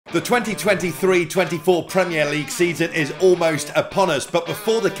The 2023-24 Premier League season is almost upon us, but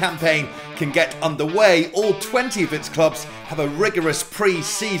before the campaign can get underway, all 20 of its clubs have a rigorous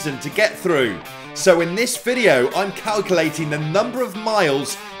pre-season to get through. So in this video, I'm calculating the number of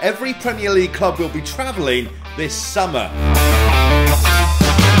miles every Premier League club will be travelling this summer.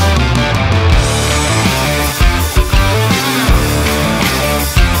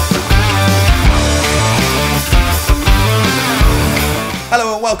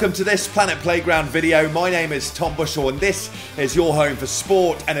 Hello and welcome to this Planet Playground video. My name is Tom Bushell and this is your home for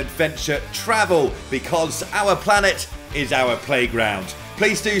sport and adventure travel, because our planet is our playground.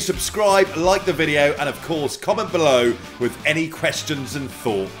 Please do subscribe, like the video, and of course comment below with any questions and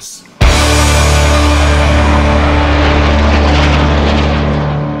thoughts.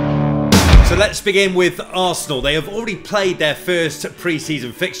 So let's begin with Arsenal. They have already played their first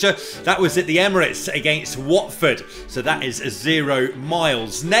pre-season fixture. That was at the Emirates against Watford. So that is 0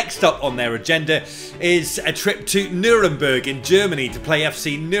 miles. Next up on their agenda is a trip to Nuremberg in Germany to play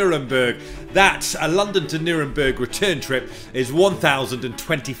FC Nuremberg. That, a London to Nuremberg return trip, is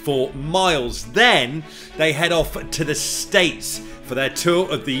 1,024 miles. Then they head off to the States for their tour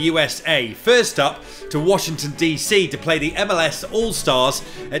of the USA. First up to Washington DC to play the MLS All-Stars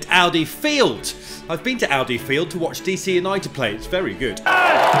at Audi Field. I've been to Audi Field to watch DC United play. It's very good.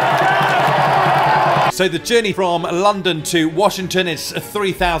 So the journey from London to Washington is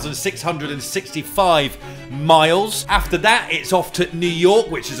 3,665 miles. After that, it's off to New York,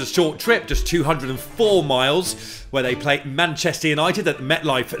 which is a short trip, just 204 miles, where they play Manchester United at the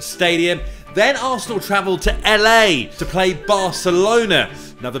MetLife Stadium. Then Arsenal travel to LA to play Barcelona.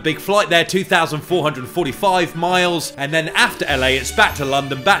 Another big flight there, 2,445 miles. And then after LA, it's back to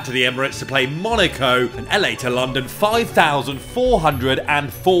London, back to the Emirates to play Monaco. And LA to London,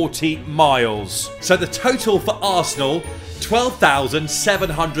 5,440 miles. So the total for Arsenal,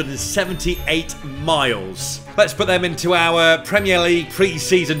 12,778 miles. Let's put them into our Premier League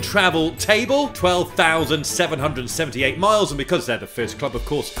pre-season travel table. 12,778 miles, and because they're the first club, of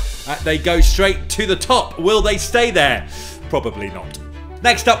course, they go straight to the top. Will they stay there? Probably not.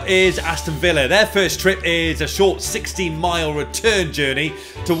 Next up is Aston Villa. Their first trip is a short 16-mile return journey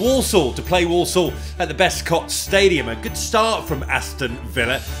to Walsall to play Walsall at the Bestcott Stadium. A good start from Aston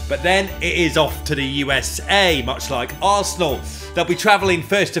Villa, but then it is off to the USA, much like Arsenal. They'll be travelling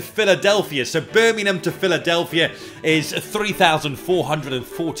first to Philadelphia. So Birmingham to Philadelphia is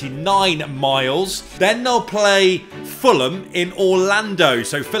 3,449 miles. Then they'll play Fulham in Orlando.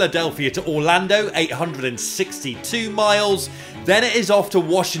 So Philadelphia to Orlando, 862 miles. Then it is off to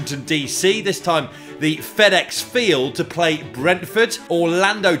Washington DC, this time the FedEx Field to play Brentford.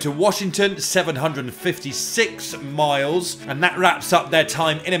 Orlando to Washington, 756 miles. And that wraps up their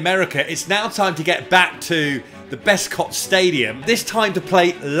time in America. It's now time to get back to the Bestcott Stadium, this time to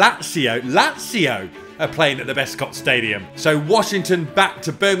play Lazio. Lazio are playing at the Bestcott Stadium. So Washington back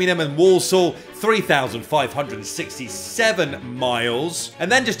to Birmingham and Walsall, 3,567 miles. And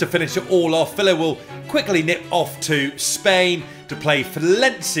then just to finish it all off, Villa will quickly nip off to Spain to play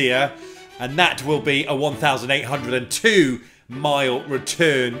Valencia, and that will be a 1,802 mile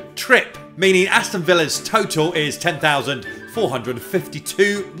return trip, meaning Aston Villa's total is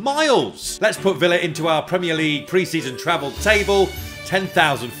 10,452 miles. Let's put Villa into our Premier League pre-season travel table.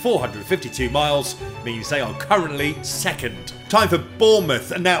 10,452 miles means they are currently second. Time for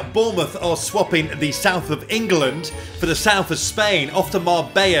Bournemouth. And now Bournemouth are swapping the south of England for the south of Spain, off to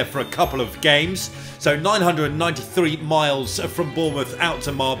Marbella for a couple of games. So 993 miles from Bournemouth out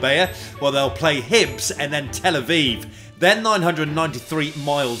to Marbella, where they'll play Hibs and then Tel Aviv. Then 993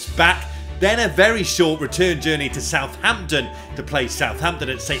 miles back. Then a very short return journey to Southampton to play Southampton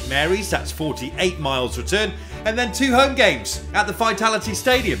at St Mary's. That's 48 miles return. And then 2 home games at the Vitality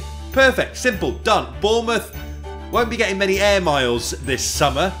Stadium. Perfect, simple, done. Bournemouth won't be getting many air miles this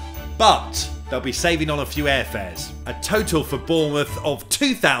summer, but they'll be saving on a few airfares. A total for Bournemouth of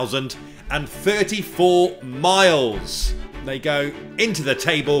 2,034 miles. They go into the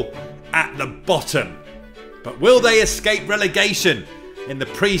table at the bottom. But will they escape relegation in the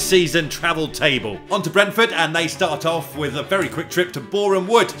pre-season travel table? On to Brentford, and they start off with a very quick trip to Boreham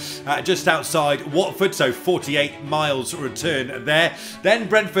Wood, just outside Watford, so 48 miles return there. Then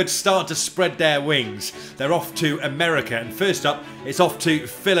Brentford start to spread their wings. They're off to America, and first up, it's off to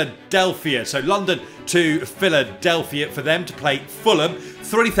Philadelphia. So London to Philadelphia for them to play Fulham.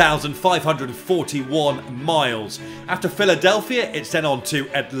 3,541 miles. After Philadelphia, it's then on to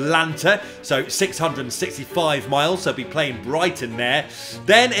Atlanta, so 665 miles. They'll be playing Brighton there.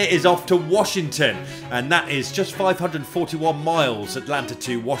 Then it is off to Washington, and that is just 541 miles, Atlanta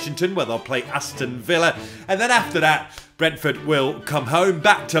to Washington, where they'll play Aston Villa. And then after that, Brentford will come home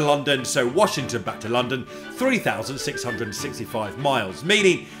back to London, so Washington back to London, 3,665 miles,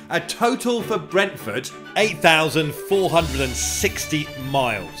 meaning a total for Brentford, 8,460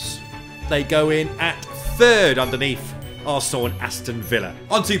 miles. They go in at third underneath Arsenal and Aston Villa.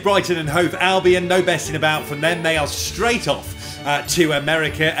 On to Brighton and Hove Albion, no messing about from them. They are straight off to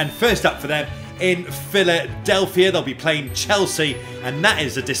America, and first up for them in Philadelphia, they'll be playing Chelsea, and that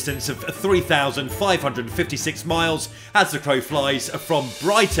is a distance of 3,556 miles as the crow flies from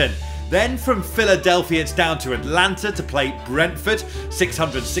Brighton. Then from Philadelphia, it's down to Atlanta to play Brentford,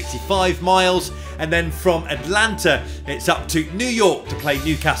 665 miles. And then from Atlanta, it's up to New York to play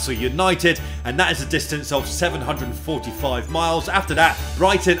Newcastle United, and that is a distance of 745 miles. After that,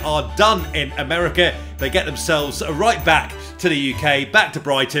 Brighton are done in America. They get themselves right back to the UK, back to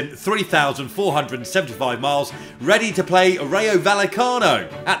Brighton, 3,475 miles, ready to play Rayo Vallecano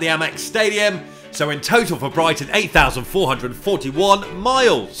at the Amex Stadium. So in total for Brighton, 8,441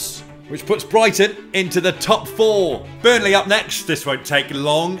 miles. Which puts Brighton into the top 4. Burnley up next. This won't take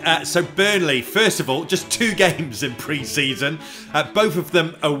long. So Burnley, first of all, just 2 games in pre-season. Both of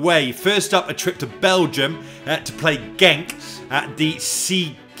them away. First up, a trip to Belgium to play Genk at the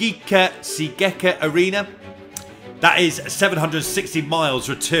Sigeka Arena. That is 760 miles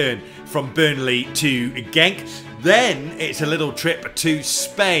return from Burnley to Genk. Then it's a little trip to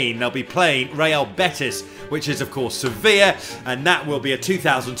Spain. They'll be playing Real Betis, which is of course Sevilla, and that will be a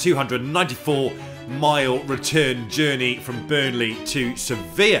 2,294 mile return journey from Burnley to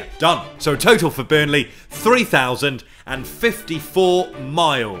Sevilla. Done. So a total for Burnley, 3,054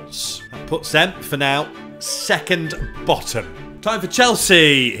 miles. That puts them, for now, second bottom. Time for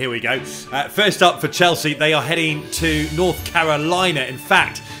Chelsea. Here we go. First up for Chelsea, they are heading to North Carolina. In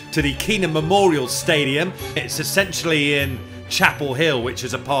fact, to the Keenan Memorial Stadium. It's essentially in Chapel Hill, which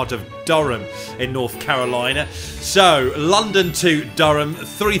is a part of Durham in North Carolina. So London to Durham,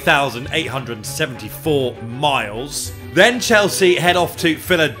 3,874 miles. Then Chelsea head off to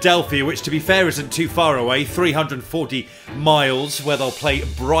Philadelphia, which to be fair isn't too far away, 340 miles, where they'll play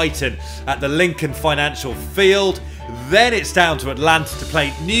Brighton at the Lincoln Financial Field. Then it's down to Atlanta to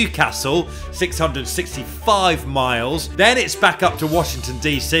play Newcastle, 665 miles. Then it's back up to Washington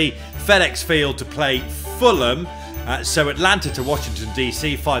DC, FedEx Field to play Fulham. So Atlanta to Washington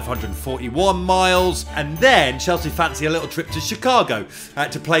DC, 541 miles. And then Chelsea fancy a little trip to Chicago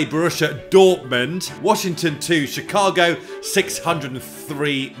to play Borussia Dortmund. Washington to Chicago,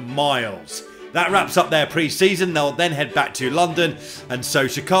 603 miles. That wraps up their pre-season. They'll then head back to London. And so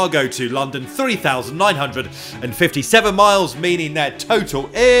Chicago to London, 3,957 miles, meaning their total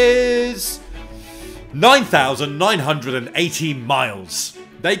is 9,980 miles.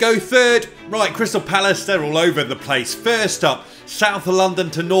 They go third. Right, Crystal Palace, they're all over the place. First up, South London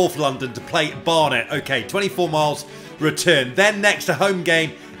to North London to play Barnet. Okay, 24 miles return. Then next, a home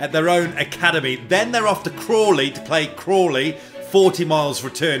game at their own academy. Then they're off to Crawley to play Crawley. 40 miles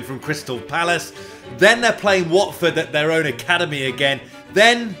return from Crystal Palace. Then they're playing Watford at their own academy again.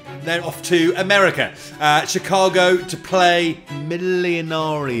 Then they're off to America. Chicago to play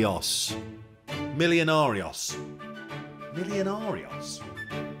Millonarios.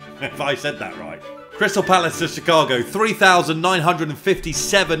 If I said that right. Crystal Palace to Chicago,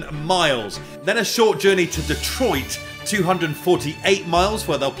 3,957 miles. Then a short journey to Detroit, 248 miles,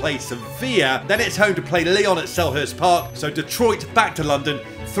 where they'll play Sevilla. Then it's home to play Lyon at Selhurst Park. So Detroit back to London,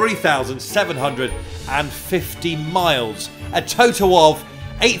 3,750 miles. A total of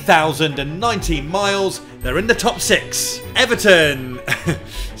 8,019 miles. They're in the top 6. Everton.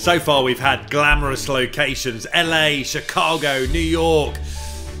 So far we've had glamorous locations. LA, Chicago, New York.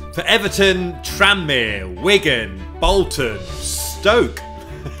 For Everton, Tranmere, Wigan, Bolton, Stoke.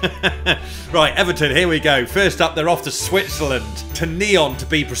 Right, Everton, here we go. First up, they're off to Switzerland, to Nyon to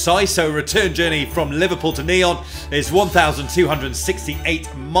be precise. So a return journey from Liverpool to Nyon is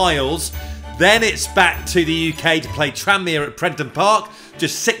 1,268 miles. Then it's back to the UK to play Tranmere at Prenton Park.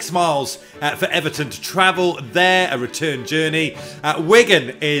 Just 6 miles for Everton to travel there, a return journey.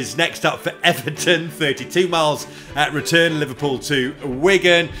 Wigan is next up for Everton, 32 miles at return, Liverpool to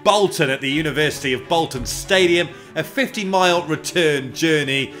Wigan. Bolton at the University of Bolton Stadium, a 50-mile return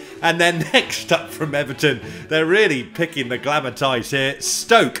journey. And then next up from Everton, they're really picking the glamour ties here.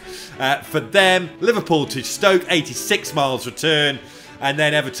 Stoke for them, Liverpool to Stoke, 86 miles return. And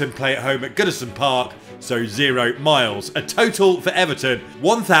then Everton play at home at Goodison Park, so 0 miles. A total for Everton,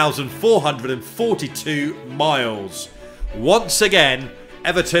 1,442 miles. Once again,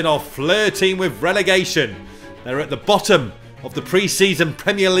 Everton are flirting with relegation. They're at the bottom of the pre-season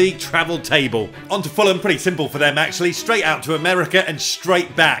Premier League travel table. On to Fulham, pretty simple for them actually. Straight out to America and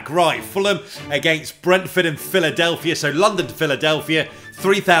straight back. Right, Fulham against Brentford and Philadelphia. So London to Philadelphia,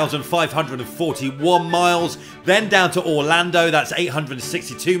 3,541 miles. Then down to Orlando, that's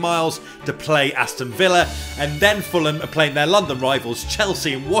 862 miles to play Aston Villa. And then Fulham are playing their London rivals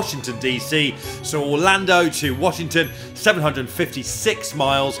Chelsea and Washington DC. So Orlando to Washington, 756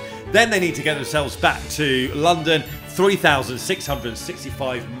 miles. Then they need to get themselves back to London,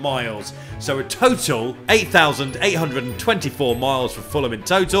 3,665 miles. So a total 8,824 miles for Fulham in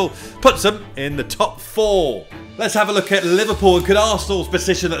total. Puts them in the top 4. Let's have a look at Liverpool. And could Arsenal's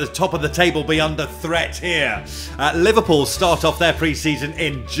position at the top of the table be under threat here? Liverpool start off their pre-season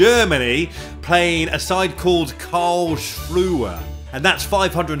in Germany, playing a side called Karlsruhe. And that's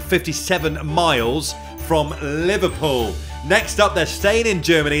 557 miles from Liverpool. Next up, they're staying in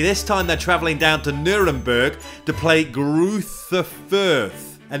Germany. This time they're travelling down to Nuremberg to play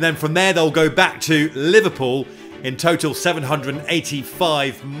Furthest. And then from there they'll go back to Liverpool. In total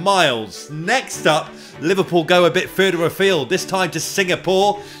 785 miles. Next up, Liverpool go a bit further afield, this time to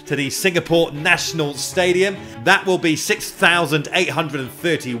Singapore, to the Singapore National Stadium. That will be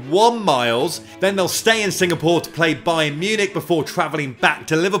 6,831 miles. Then they'll stay in Singapore to play Bayern Munich before travelling back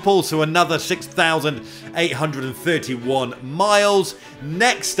to Liverpool, so another 6,831 miles.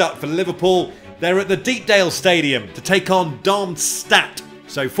 Next up for Liverpool, they're at the Deepdale Stadium to take on Darmstadt,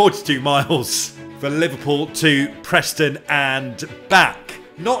 so 42 miles. For Liverpool to Preston and back.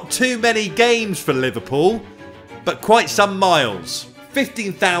 Not too many games for Liverpool, but quite some miles.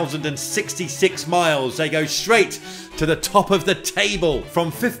 15,066 miles. They go straight to the top of the table. From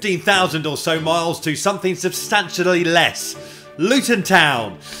 15,000 or so miles to something substantially less. Luton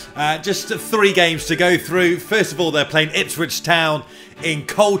Town. Just 3 games to go through. First of all, they're playing Ipswich Town in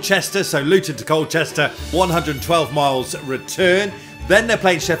Colchester. So Luton to Colchester, 112 miles return. Then they're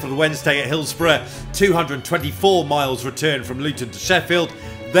playing Sheffield Wednesday at Hillsborough, 224 miles return from Luton to Sheffield.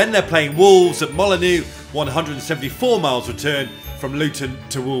 Then they're playing Wolves at Molineux, 174 miles return from Luton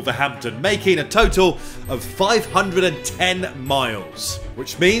to Wolverhampton, making a total of 510 miles,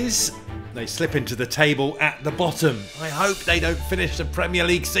 which means they slip into the table at the bottom. I hope they don't finish the Premier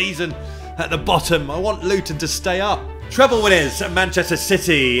League season at the bottom. I want Luton to stay up. Treble winners at Manchester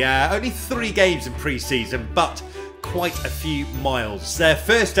City, only 3 games in pre-season, but quite a few miles. Their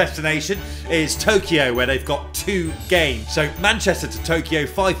first destination is Tokyo, where they've got 2 games. So Manchester to Tokyo,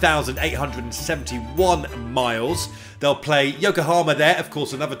 5,871 miles. They'll play Yokohama there, of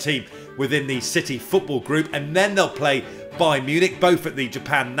course another team within the City football group, and then they'll play Bayern Munich, both at the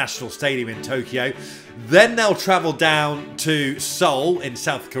Japan National Stadium in Tokyo. Then they'll travel down to Seoul in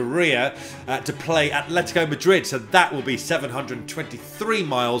South Korea to play Atletico Madrid. So that will be 723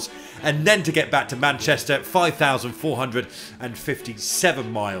 miles. And then to get back to Manchester,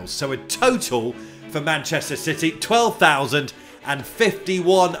 5,457 miles. So a total for Manchester City,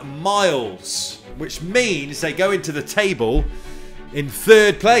 12,051 miles. Which means they go into the table in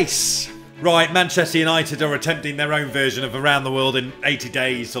 3rd place. Right, Manchester United are attempting their own version of Around the World in 80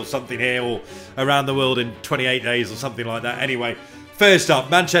 days or something here, or Around the World in 28 days or something like that. Anyway, first up,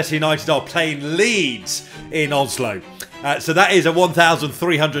 Manchester United are playing Leeds in Oslo. So that is a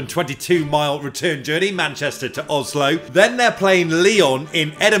 1,322 mile return journey, Manchester to Oslo. Then they're playing Lyon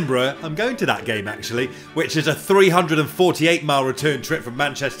in Edinburgh. I'm going to that game actually, which is a 348 mile return trip from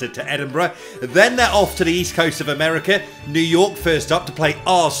Manchester to Edinburgh. Then they're off to the east coast of America, New York first up to play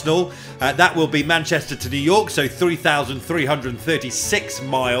Arsenal. That will be Manchester to New York, so 3,336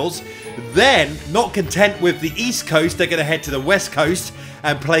 miles. Then, not content with the east coast, they're going to head to the west coast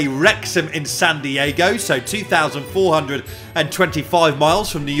and play Wrexham in San Diego, so 2,425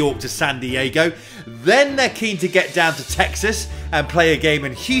 miles from New York to San Diego. Then they're keen to get down to Texas and play a game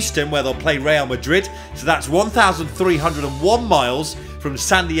in Houston where they'll play Real Madrid, so that's 1,301 miles from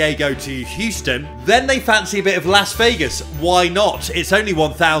San Diego to Houston. Then they fancy a bit of Las Vegas. Why not? It's only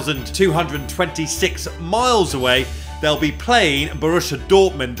 1,226 miles away. They'll be playing Borussia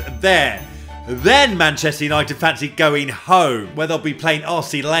Dortmund there. Then Manchester United fancy going home, where they'll be playing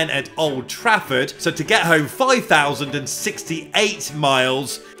RC Lens at Old Trafford. So to get home, 5,068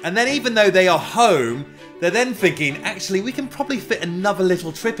 miles. And then even though they are home, they're then thinking, actually, we can probably fit another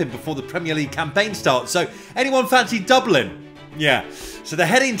little trip in before the Premier League campaign starts. So anyone fancy Dublin? Yeah. So they're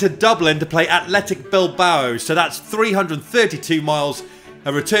heading to Dublin to play Athletic Bilbao. So that's 332 miles.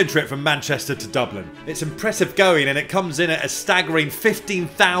 A return trip from Manchester to Dublin. It's impressive going, and it comes in at a staggering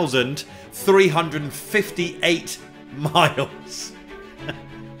 15,358 miles.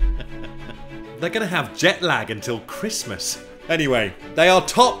 They're going to have jet lag until Christmas. Anyway, they are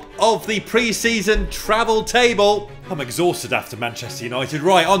top of the pre-season travel table. I'm exhausted after Manchester United.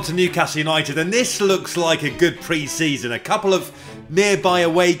 Right, on to Newcastle United, and this looks like a good pre-season. A couple of nearby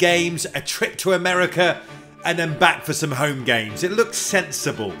away games, a trip to America, and then back for some home games. It looks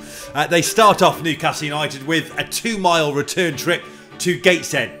sensible. They start off, Newcastle United, with a 2-mile return trip to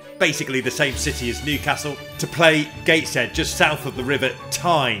Gateshead, basically the same city as Newcastle, to play Gateshead, just south of the River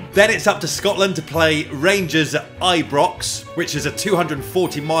Tyne. Then it's up to Scotland to play Rangers at Ibrox, which is a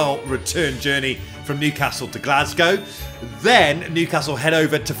 240-mile return journey from Newcastle to Glasgow. Then Newcastle head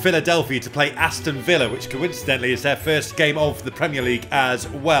over to Philadelphia to play Aston Villa, which coincidentally is their first game of the Premier League as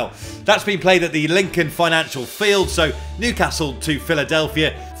well. That's been played at the Lincoln Financial Field, so Newcastle to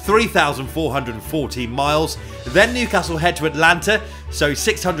Philadelphia, 3,440 miles. Then Newcastle head to Atlanta, so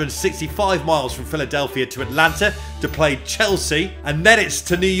 665 miles from Philadelphia to Atlanta to play Chelsea. And then it's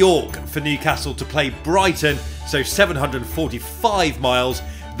to New York for Newcastle to play Brighton, so 745 miles.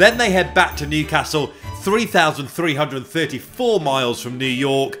 Then they head back to Newcastle, 3,334 miles from New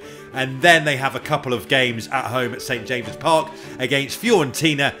York. And then they have a couple of games at home at St James's Park against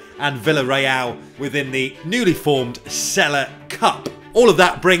Fiorentina and Villarreal within the newly formed Seller Cup. All of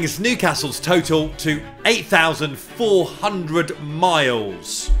that brings Newcastle's total to 8,400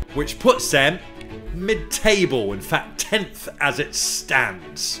 miles, which puts them mid-table, in fact 10th as it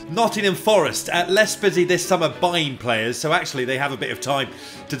stands. Nottingham Forest, less busy this summer buying players, so actually they have a bit of time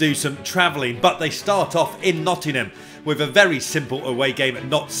to do some travelling, but they start off in Nottingham with a very simple away game at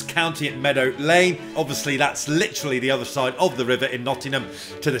Notts County at Meadow Lane. Obviously that's literally the other side of the river in Nottingham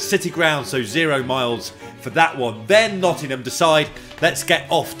to the City Ground, so 0 miles for that one. Then Nottingham decide, let's get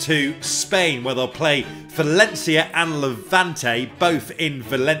off to Spain, where they'll play Valencia and Levante, both in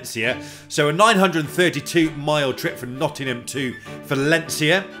Valencia. So a 932-mile trip from Nottingham to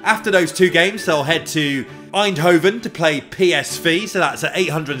Valencia. After those 2 games, they'll head to Eindhoven to play PSV, so that's an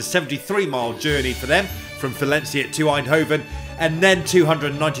 873-mile journey for them from Valencia to Eindhoven, and then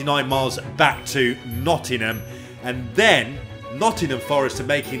 299 miles back to Nottingham. And then Nottingham Forest are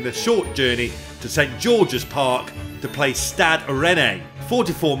making the short journey to St George's Park to play Stade Rennais,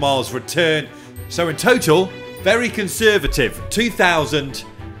 44 miles return. So in total, very conservative,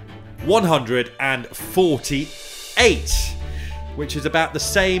 2,148, which is about the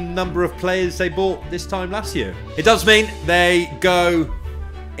same number of players they bought this time last year. It does mean they go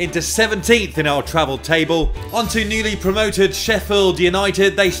into 17th in our travel table. On to newly promoted Sheffield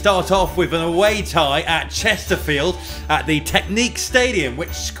United. They start off with an away tie at Chesterfield at the Technique Stadium,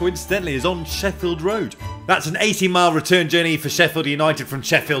 which coincidentally is on Sheffield Road. That's an 80-mile return journey for Sheffield United from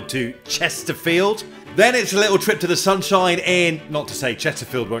Sheffield to Chesterfield. Then it's a little trip to the sunshine in, not to say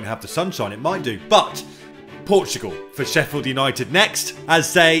Chesterfield won't have the sunshine, it might do, but Portugal for Sheffield United next,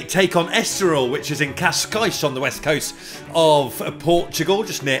 as they take on Estoril, which is in Cascais on the west coast of Portugal,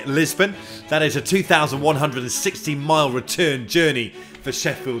 just near Lisbon. That is a 2,160-mile return journey for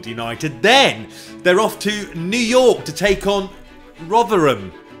Sheffield United. Then they're off to New York to take on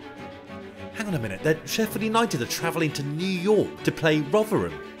Rotherham. Hang on a minute, Sheffield United are travelling to New York to play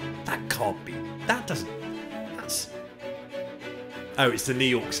Rotherham. That can't be. That doesn't. That's. Oh, it's the New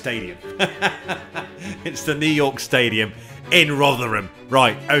York Stadium. It's the New York Stadium in Rotherham.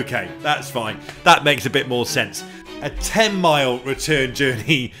 Right, okay, that's fine. That makes a bit more sense. A 10-mile return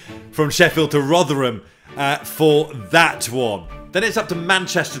journey from Sheffield to Rotherham for that one. Then it's up to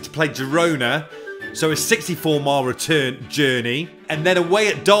Manchester to play Girona. So a 64-mile return journey. And then away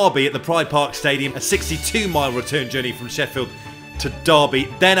at Derby at the Pride Park Stadium, a 62-mile return journey from Sheffield to Derby.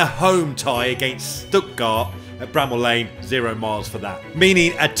 Then a home tie against Stuttgart at Bramall Lane, 0 miles for that.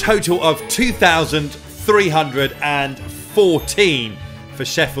 Meaning a total of 2,314 for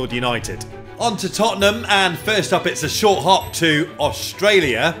Sheffield United. On to Tottenham, and first up it's a short hop to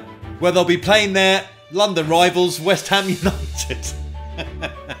Australia, where they'll be playing their London rivals, West Ham United.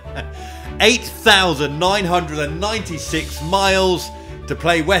 8,996 miles to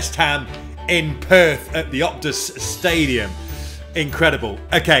play West Ham in Perth at the Optus Stadium. Incredible.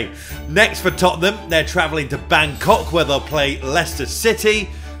 Okay, next for Tottenham, they're travelling to Bangkok, where they'll play Leicester City.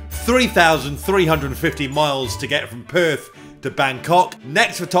 3,350 miles to get from Perth to Bangkok.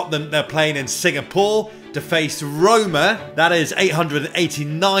 Next for Tottenham, they're playing in Singapore to face Roma. That is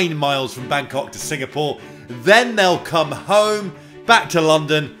 889 miles from Bangkok to Singapore. Then they'll come home, back to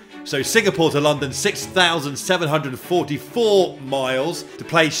London. So Singapore to London, 6,744 miles to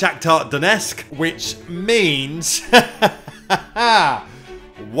play Shakhtar Donetsk, which means...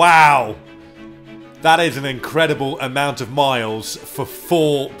 Wow, that is an incredible amount of miles for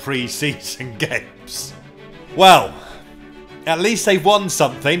 4 pre-season games. Well, at least they've won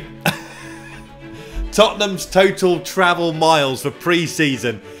something. Tottenham's total travel miles for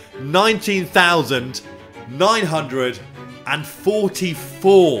pre-season, 19,900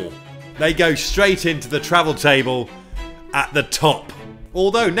 944. They go straight into the travel table at the top.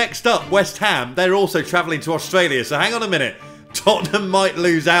 Although next up, West Ham, they're also travelling to Australia, so hang on a minute. Tottenham might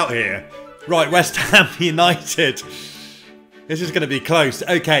lose out here. Right, West Ham United. This is going to be close.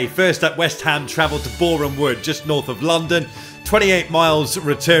 Okay, first up, West Ham travel to Boreham Wood, just north of London. 28 miles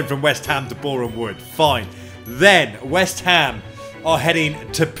return from West Ham to Boreham Wood. Fine. Then, West Ham are heading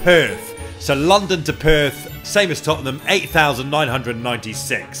to Perth. So London to Perth, same as Tottenham,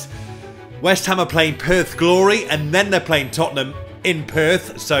 8,996. West Ham are playing Perth Glory, and then they're playing Tottenham in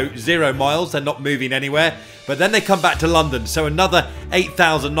Perth, so 0 miles, they're not moving anywhere. But then they come back to London, so another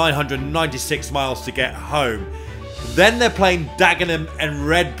 8,996 miles to get home. Then they're playing Dagenham and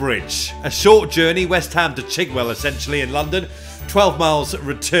Redbridge. A short journey, West Ham to Chigwell essentially in London. 12 miles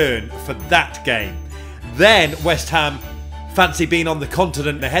return for that game. Then West Ham fancy being on the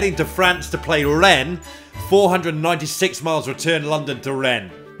continent. They're heading to France to play Rennes. 496 miles return London to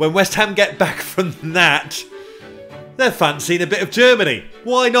Rennes. When West Ham get back from that, they're fancying a bit of Germany.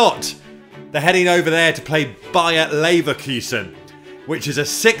 Why not? They're heading over there to play Bayer Leverkusen, which is a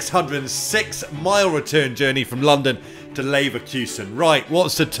 606-mile return journey from London to Leverkusen. Right,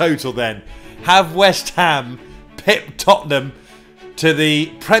 what's the total then? Have West Ham pip Tottenham to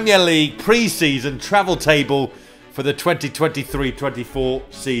the Premier League pre-season travel table for the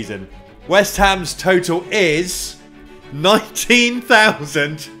 2023-24 season. West Ham's total is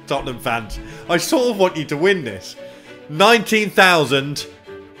 19,000. Tottenham fans, I sort of want you to win this.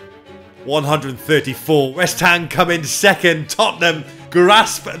 19,134. West Ham come in second. Tottenham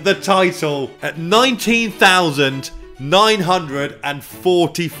grasp the title at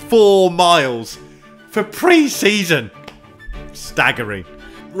 19,944 miles for pre-season. Staggering.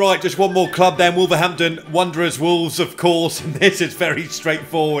 Right, just one more club then. Wolverhampton Wanderers Wolves, of course. And this is very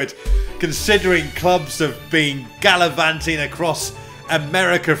straightforward, considering clubs have been gallivanting across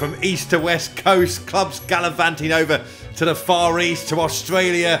America from east to west coast. Clubs gallivanting over to the Far East, to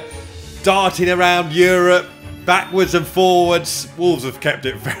Australia, darting around Europe, backwards and forwards. Wolves have kept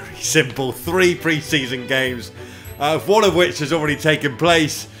it very simple. 3 pre-season games, one of which has already taken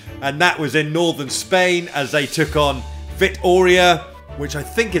place, and that was in northern Spain as they took on Vitoria, which I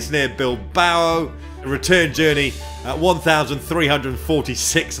think is near Bilbao. A return journey at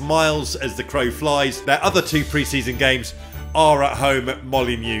 1,346 miles as the crow flies. Their other 2 pre-season games are at home at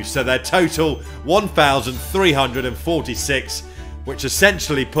Molineux, so their total 1,346, which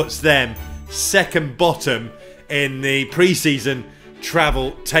essentially puts them second bottom in the pre-season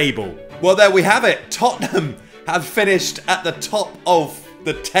travel table. Well, there we have it. Tottenham have finished at the top of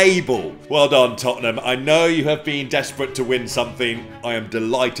the table. Well done, Tottenham. I know you have been desperate to win something. I am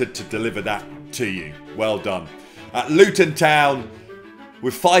delighted to deliver that to you. Well done. At Luton Town,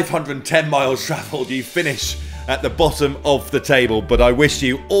 with 510 miles travelled, you finish at the bottom of the table, but I wish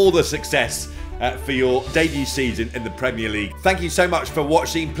you all the success for your debut season in the Premier League. Thank you so much for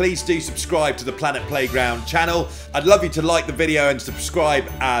watching. Please do subscribe to the Planet Playground channel. I'd love you to like the video and subscribe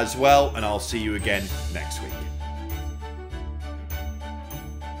as well, and I'll see you again next week.